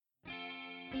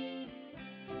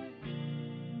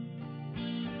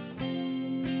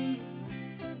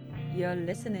You're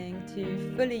listening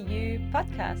to Fully You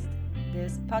podcast.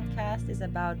 This podcast is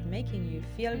about making you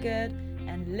feel good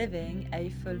and living a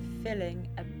fulfilling,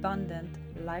 abundant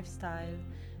lifestyle.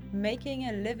 Making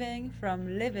a living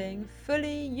from living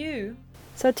fully you.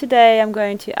 So today I'm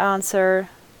going to answer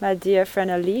my dear friend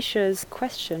Alicia's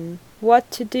question. What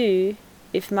to do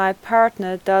if my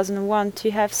partner doesn't want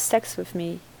to have sex with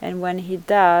me, and when he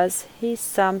does, he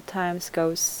sometimes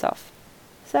goes soft.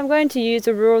 So I'm going to use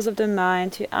the rules of the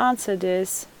mind to answer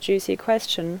this juicy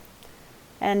question,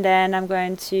 and then I'm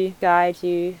going to guide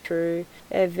you through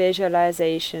a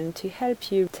visualization to help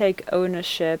you take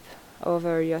ownership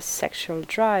over your sexual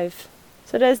drive.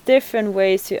 So there's different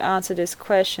ways to answer this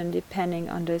question depending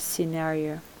on the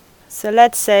scenario. So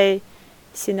let's say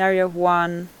scenario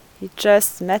 1, you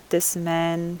just met this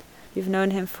man, you've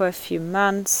known him for a few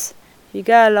months, you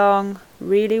get along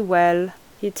really well,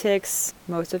 he ticks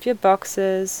most of your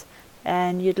boxes,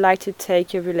 and you'd like to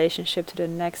take your relationship to the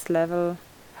next level.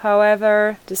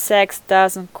 However, the sex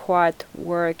doesn't quite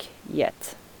work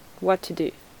yet. What to do?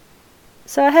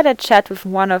 So I had a chat with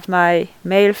one of my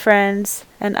male friends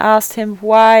and asked him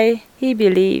why he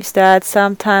believes that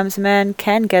sometimes men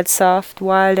can get soft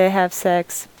while they have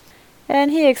sex.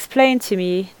 And he explained to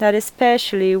me that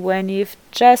especially when you've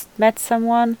just met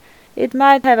someone, it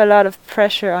might have a lot of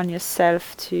pressure on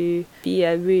yourself to be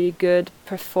a really good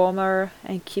performer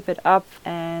and keep it up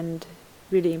and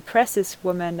really impress this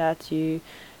woman that you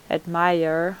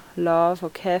admire, love, or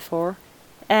care for.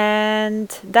 And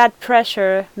that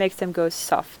pressure makes them go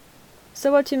soft.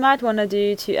 So what you might want to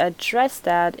do to address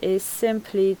that is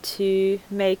simply to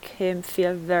make him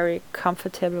feel very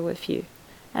comfortable with you.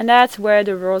 And that's where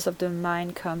the rules of the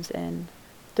mind comes in.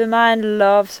 The mind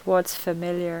loves what's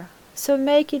familiar. So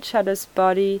make each other's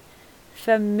body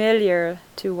familiar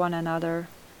to one another.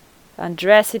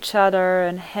 Undress each other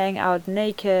and hang out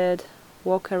naked.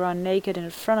 Walk around naked in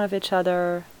front of each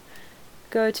other.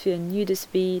 Go to a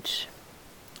nudist beach.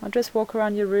 Or just walk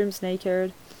around your rooms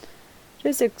naked.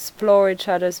 Just explore each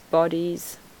other's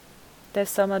bodies. There's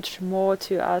so much more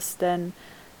to us than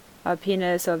our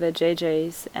penis or the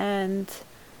JJs. And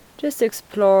just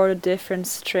explore the different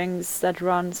strings that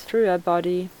runs through our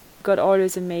body. Got all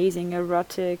these amazing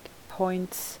erotic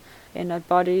points in our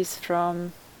bodies,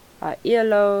 from our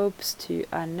earlobes to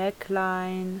our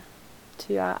neckline,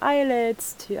 to our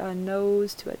eyelids, to our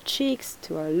nose, to our cheeks,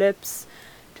 to our lips,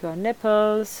 to our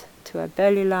nipples, to our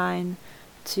belly line,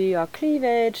 to our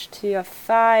cleavage, to our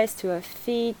thighs, to our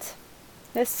feet.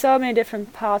 There's so many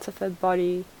different parts of our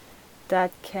body that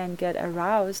can get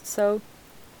aroused, so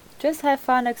just have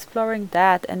fun exploring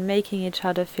that and making each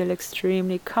other feel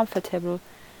extremely comfortable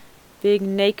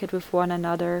being naked with one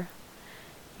another.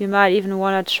 You might even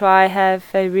want to try have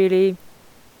a really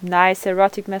nice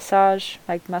erotic massage,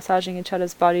 like massaging each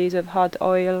other's bodies with hot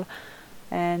oil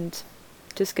and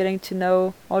just getting to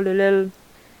know all the little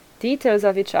details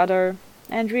of each other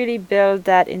and really build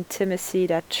that intimacy,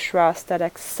 that trust, that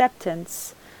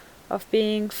acceptance of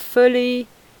being fully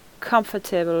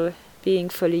comfortable, being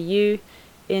fully you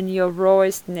in your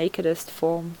rawest, nakedest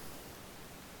form.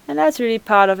 And that's really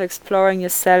part of exploring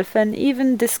yourself and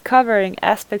even discovering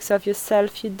aspects of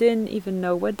yourself you didn't even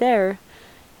know were there.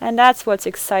 And that's what's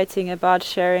exciting about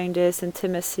sharing this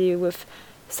intimacy with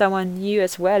someone new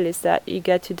as well, is that you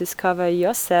get to discover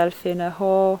yourself in a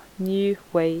whole new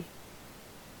way.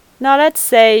 Now let's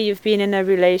say you've been in a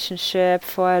relationship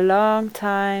for a long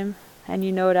time and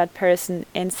you know that person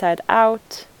inside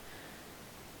out.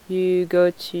 You go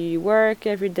to work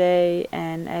every day,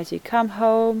 and as you come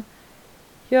home,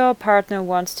 your partner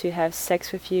wants to have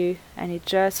sex with you and it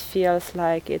just feels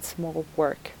like it's more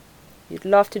work. You'd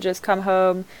love to just come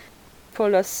home,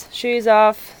 pull those shoes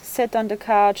off, sit on the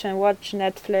couch and watch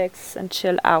Netflix and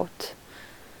chill out.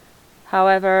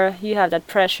 However, you have that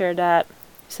pressure that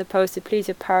you're supposed to please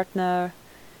your partner,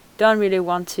 don't really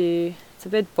want to, it's a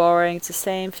bit boring, it's the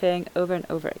same thing over and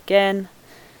over again.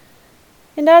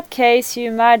 In that case,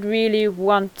 you might really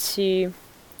want to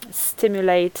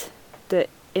stimulate the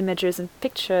images and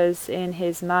pictures in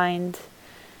his mind.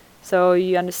 So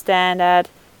you understand that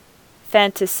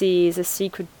fantasy is a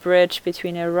secret bridge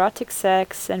between erotic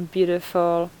sex and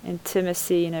beautiful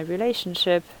intimacy in a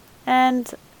relationship.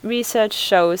 And research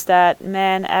shows that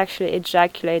men actually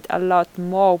ejaculate a lot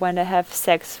more when they have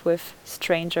sex with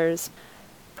strangers.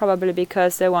 Probably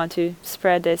because they want to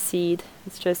spread their seed.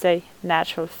 It's just a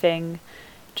natural thing.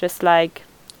 Just like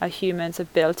our humans are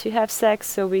built to have sex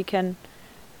so we can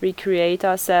recreate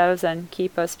ourselves and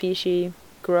keep our species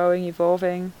growing,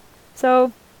 evolving.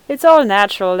 So it's all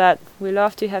natural that we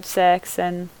love to have sex,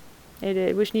 and we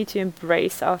need to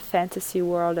embrace our fantasy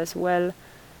world as well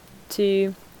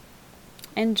to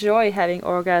enjoy having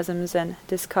orgasms and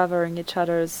discovering each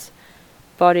other's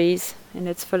bodies in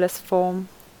its fullest form.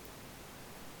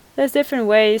 There's different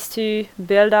ways to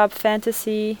build up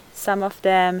fantasy. Some of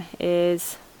them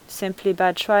is simply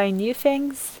by trying new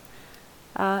things.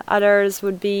 Others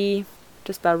would be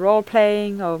just by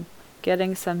role-playing or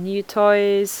getting some new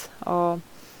toys or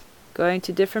going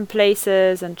to different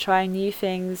places and trying new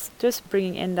things, just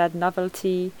bringing in that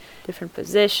novelty, different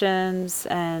positions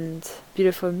and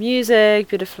beautiful music,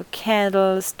 beautiful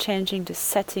candles, changing the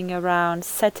setting around,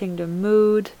 setting the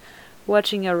mood,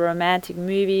 watching a romantic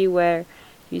movie where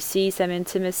you see some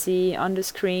intimacy on the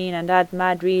screen and that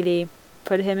might really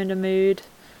put him in the mood.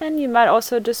 And you might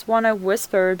also just want to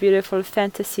whisper beautiful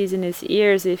fantasies in his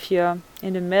ears if you're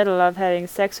in the middle of having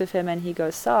sex with him and he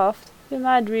goes soft. You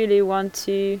might really want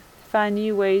to find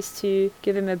new ways to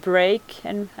give him a break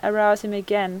and arouse him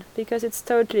again, because it's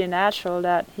totally natural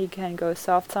that he can go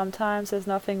soft sometimes. There's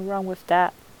nothing wrong with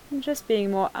that. And just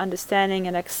being more understanding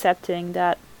and accepting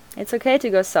that it's okay to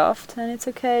go soft and it's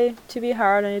okay to be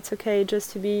hard and it's okay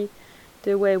just to be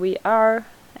the way we are,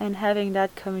 and having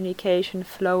that communication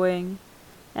flowing.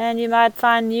 And you might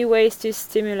find new ways to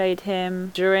stimulate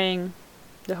him during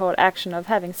the whole action of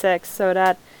having sex so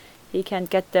that he can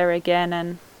get there again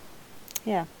and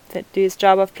do his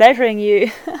job of pleasuring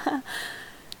you.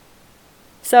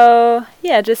 So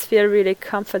just feel really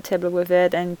comfortable with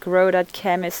it and grow that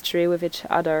chemistry with each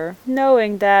other,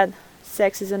 knowing that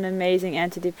sex is an amazing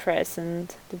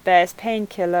antidepressant, the best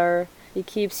painkiller. It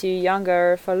keeps you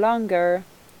younger for longer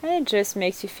and it just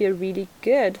makes you feel really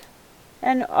good.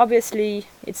 And obviously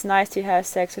it's nice to have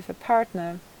sex with a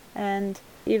partner, and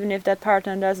even if that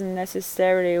partner doesn't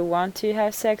necessarily want to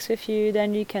have sex with you,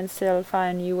 then you can still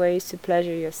find new ways to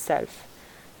pleasure yourself.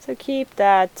 So keep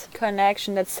that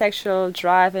connection, that sexual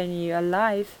drive in you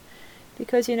alive,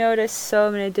 because there's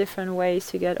so many different ways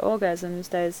to get orgasms.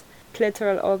 There's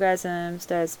clitoral orgasms,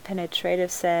 there's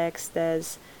penetrative sex,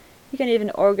 you can even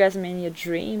orgasm in your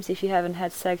dreams if you haven't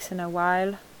had sex in a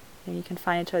while. And you can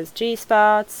find each other's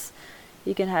G-spots.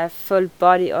 You can have full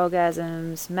body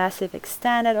orgasms, massive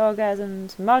extended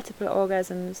orgasms, multiple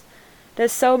orgasms.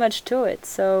 There's so much to it.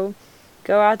 So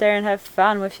go out there and have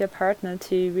fun with your partner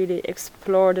to really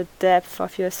explore the depth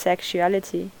of your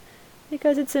sexuality.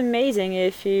 Because it's amazing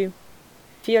if you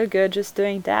feel good just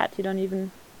doing that. You don't even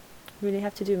really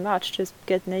have to do much. Just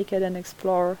get naked and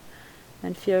explore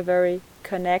and feel very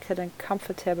connected and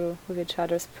comfortable with each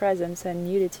other's presence and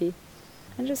nudity.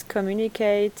 And just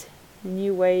communicate in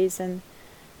new ways and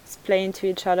explain to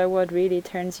each other what really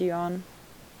turns you on.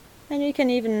 And you can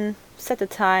even set a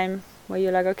time where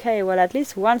you're like, okay, well, at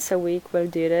least once a week we'll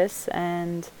do this,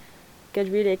 and get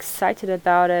really excited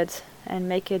about it and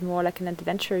make it more like an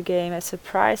adventure game, a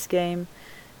surprise game.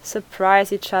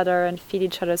 Surprise each other and feed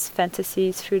each other's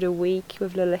fantasies through the week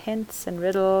with little hints and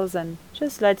riddles, and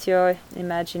just let your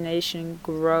imagination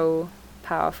grow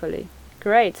powerfully.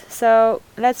 Great, so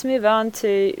let's move on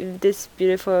to this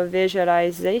beautiful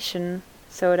visualization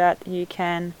so that you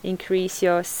can increase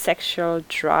your sexual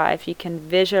drive. You can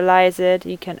visualize it,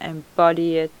 you can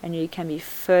embody it, and you can be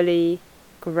fully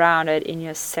grounded in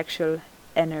your sexual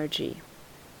energy.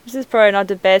 This is probably not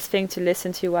the best thing to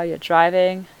listen to while you're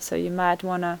driving, so you might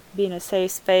want to be in a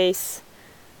safe space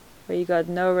where you got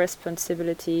no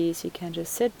responsibilities. You can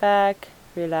just sit back,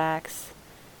 relax,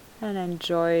 and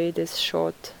enjoy this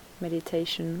short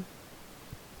meditation.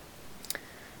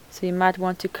 So you might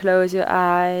want to close your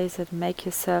eyes and make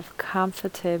yourself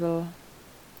comfortable.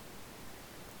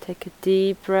 Take a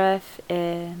deep breath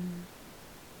in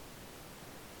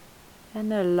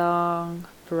and a long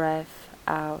breath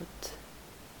out.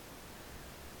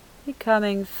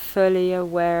 Becoming fully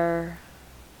aware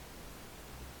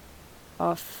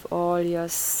of all your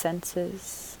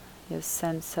senses, your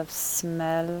sense of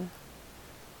smell,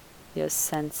 your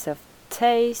sense of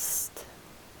taste,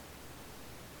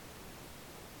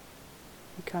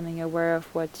 becoming aware of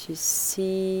what you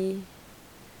see,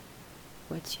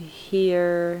 what you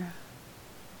hear,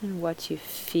 and what you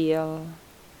feel,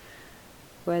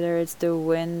 whether it's the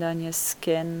wind on your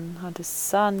skin or the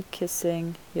sun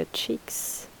kissing your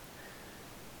cheeks.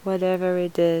 Whatever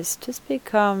it is, just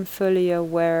become fully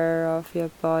aware of your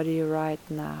body right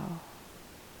now.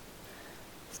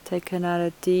 Just take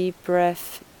another deep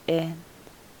breath in,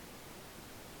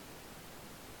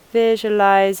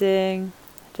 visualizing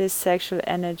this sexual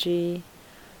energy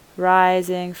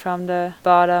rising from the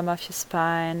bottom of your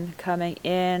spine, coming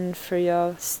in through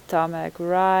your stomach,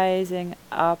 rising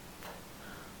up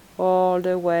all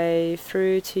the way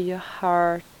through to your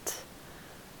heart,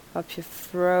 up your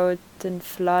throat, and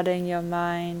flooding your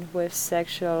mind with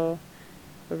sexual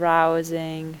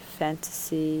arousing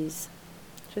fantasies.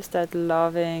 Just that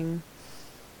loving,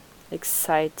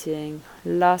 exciting,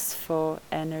 lustful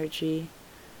energy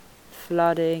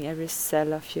flooding every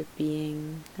cell of your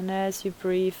being. And as you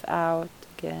breathe out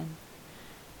again,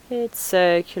 it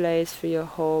circulates through your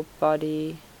whole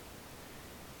body,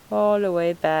 all the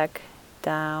way back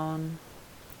down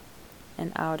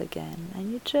and out again.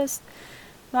 And you just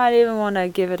might even want to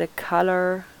give it a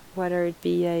color, whether it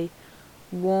be a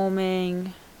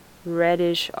warming,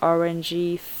 reddish,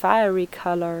 orangey, fiery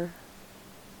color.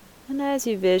 And as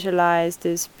you visualize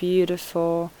this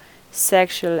beautiful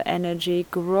sexual energy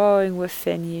growing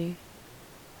within you,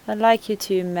 I'd like you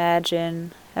to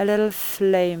imagine a little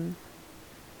flame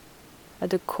at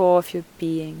the core of your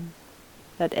being,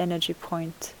 that energy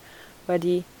point where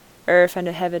the earth and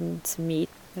the heavens meet,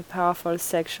 the powerful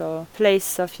sexual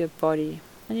place of your body.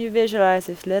 And you visualize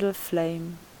this little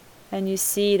flame, and you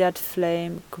see that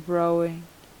flame growing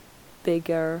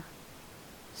bigger,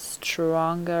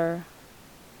 stronger,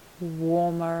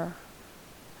 warmer,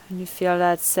 and you feel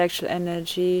that sexual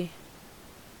energy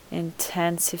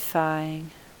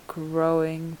intensifying,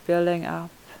 growing, building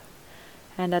up,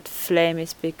 and that flame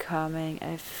is becoming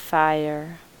a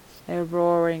fire, a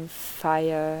roaring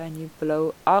fire, and you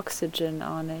blow oxygen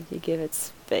on it, you give it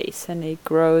space, and it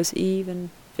grows even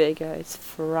bigger. It's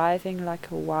thriving like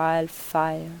a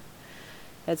wildfire.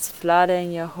 It's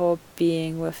flooding your whole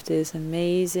being with this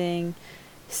amazing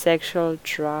sexual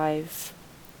drive.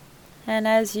 And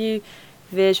as you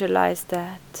visualize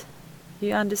that,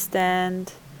 you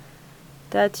understand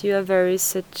that you are very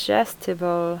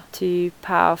suggestible to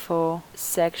powerful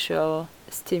sexual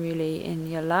stimuli in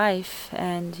your life,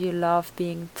 and you love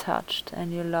being touched,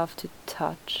 and you love to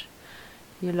touch.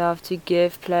 You love to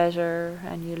give pleasure,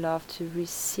 and you love to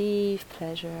receive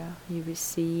pleasure. You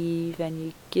receive and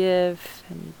you give,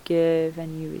 and you give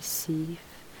and you receive.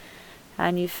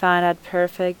 And you find that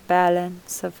perfect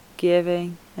balance of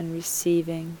giving and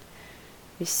receiving,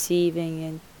 receiving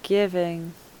and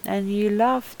giving. And you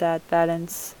love that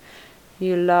balance.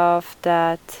 You love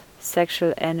that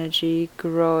sexual energy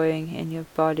growing in your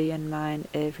body and mind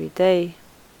every day.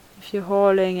 If you're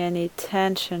holding any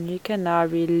tension, you can now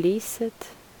release it.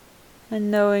 And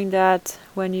knowing that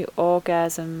when you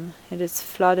orgasm, it is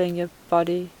flooding your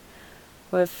body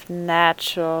with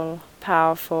natural,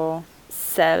 powerful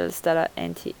cells that are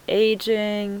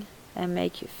anti-aging and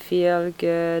make you feel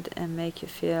good and make you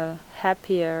feel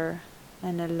happier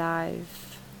and alive.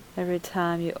 Every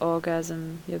time you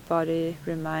orgasm, your body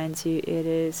reminds you it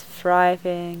is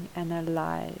thriving and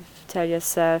alive. Tell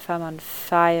yourself, I'm on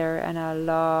fire and I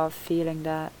love feeling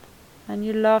that. And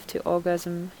you love to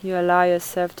orgasm. You allow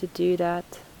yourself to do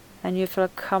that. And you feel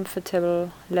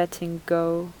comfortable letting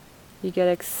go. You get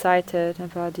excited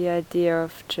about the idea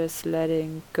of just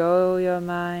letting go your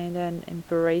mind and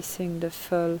embracing the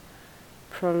full,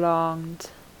 prolonged,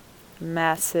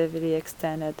 massively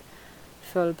extended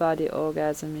full body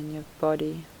orgasm in your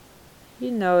body.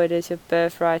 You know it is your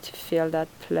birthright to feel that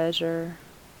pleasure,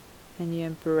 and you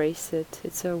embrace it.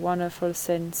 It's a wonderful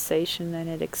sensation and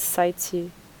it excites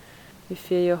you. You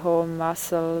feel your whole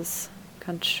muscles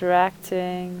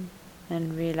contracting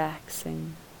and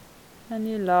relaxing. And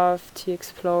you love to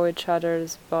explore each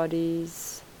other's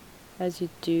bodies as you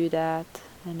do that,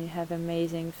 and you have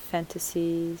amazing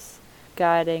fantasies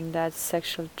guiding that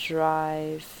sexual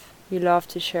drive. You love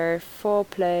to share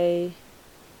foreplay,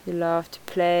 you love to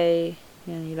play,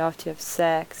 and you love to have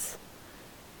sex.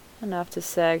 And after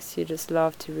sex, you just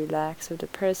love to relax with the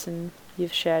person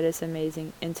you've shared this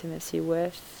amazing intimacy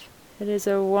with. It is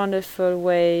a wonderful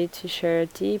way to share a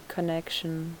deep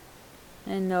connection,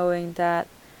 and knowing that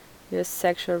your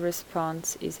sexual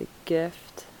response is a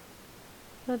gift.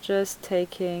 So just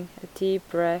taking a deep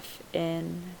breath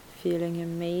in, feeling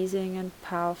amazing and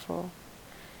powerful.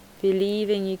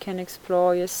 Believing you can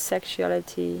explore your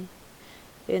sexuality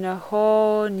in a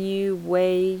whole new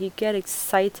way. You get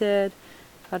excited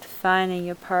about finding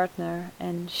your partner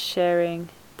and sharing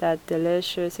that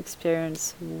delicious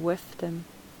experience with them.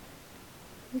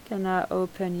 You can now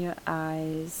open your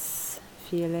eyes,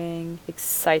 feeling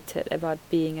excited about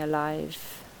being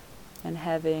alive and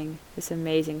having this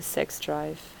amazing sex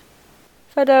drive.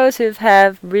 For those who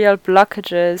have real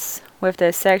blockages with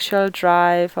their sexual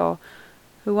drive, or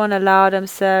who want to allow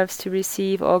themselves to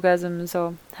receive orgasms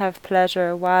or have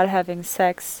pleasure while having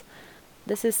sex,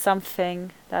 this is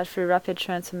something that through rapid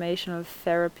transformational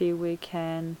therapy we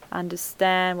can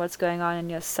understand what's going on in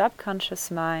your subconscious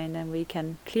mind, and we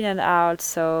can clean it out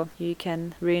so you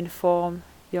can reinform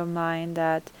your mind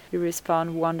that you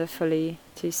respond wonderfully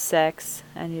to sex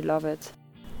and you love it.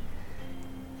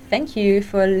 Thank you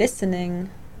for listening.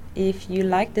 If you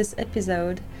like this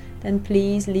episode, then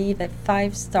please leave a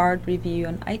 5-star review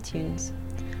on iTunes.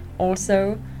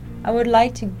 Also, I would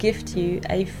like to gift you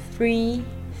a free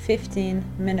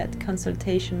 15-minute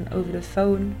consultation over the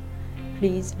phone.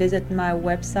 Please visit my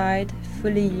website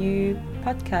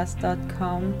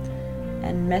fullyyoupodcast.com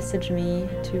and message me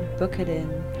to book it in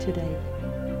today.